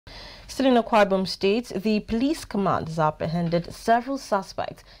Still in Akwa Ibom State, the police command has apprehended several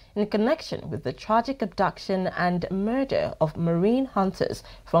suspects in connection with the tragic abduction and murder of marine hunters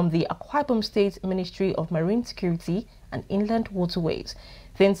from the Akwa Ibom State Ministry of Marine Security and Inland Waterways.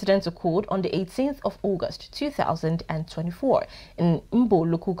 The incident occurred on the 18th of August 2024 in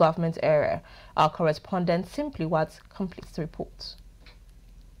Mbo Local Government Area. Our correspondent Simply Watts completes the report.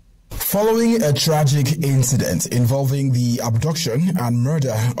 Following a tragic incident involving the abduction and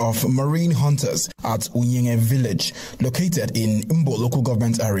murder of marine hunters at Unyeghe village, located in Mbo Local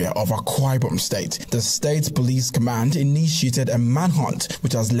Government Area of Akwa Ibom State, the State Police Command initiated a manhunt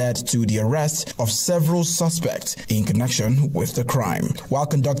which has led to the arrest of several suspects in connection with the crime. While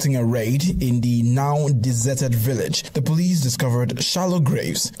conducting a raid in the now deserted village, the police discovered shallow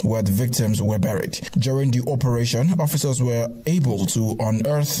graves where the victims were buried. During the operation, officers were able to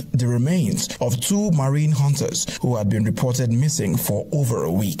unearth the remains of two marine hunters who had been reported missing for over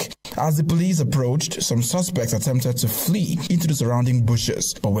a week. As the police approached, some suspects attempted to flee into the surrounding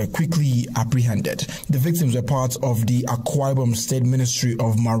bushes but were quickly apprehended. The victims were part of the Akwa Ibom State Ministry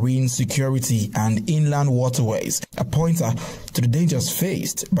of Marine Security and Inland Waterways, a pointer to the dangers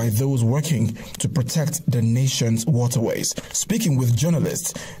faced by those working to protect the nation's waterways. Speaking with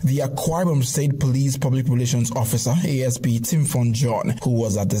journalists, the Akwa Ibom State Police Public Relations Officer, ASP Timfon John, who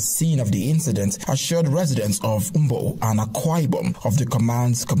was at the scene of the incident, assured residents of Mbo and Akwa Ibom of the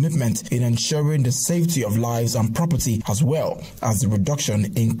command's commitment in ensuring the safety of lives and property as well as the reduction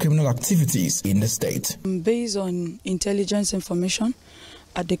in criminal activities in the state. Based on intelligence information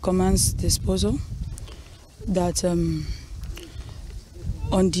at the command's disposal, that on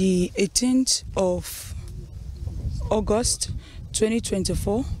the 18th of August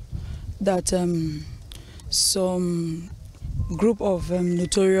 2024, that some group of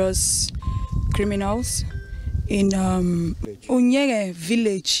notorious criminals in Unyeghe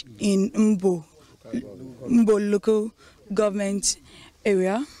village in Mbo Local Government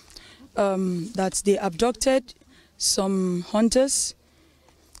Area, that they abducted some hunters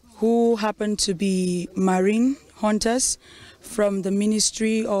who happened to be marine hunters from the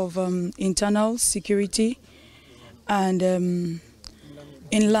Ministry of Internal Security and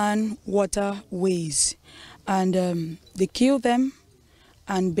Inland Waterways. And they killed them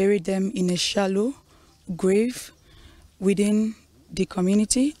and buried them in a shallow grave within the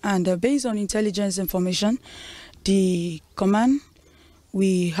community. And based on intelligence information, the command,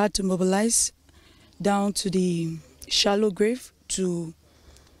 we had to mobilize down to the shallow grave to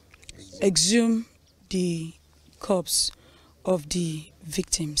exhume the corpse of the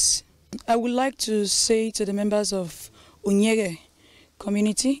victims. I would like to say to the members of Unyeghe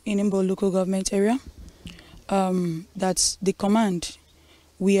community in Mbo Local Government Area, that's the command.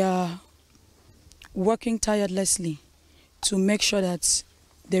 We are working tirelessly to make sure that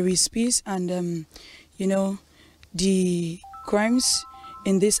there is peace and, the crimes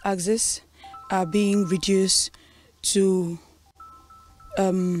in this axis are being reduced to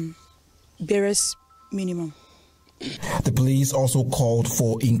barest minimum. The police also called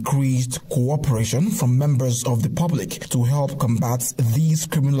for increased cooperation from members of the public to help combat these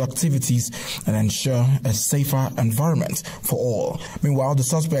criminal activities and ensure a safer environment for all. Meanwhile, the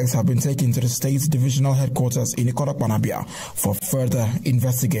suspects have been taken to the state's divisional headquarters in Ikodak for further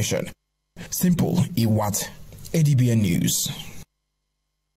investigation. Simple Iwat, ADBN News.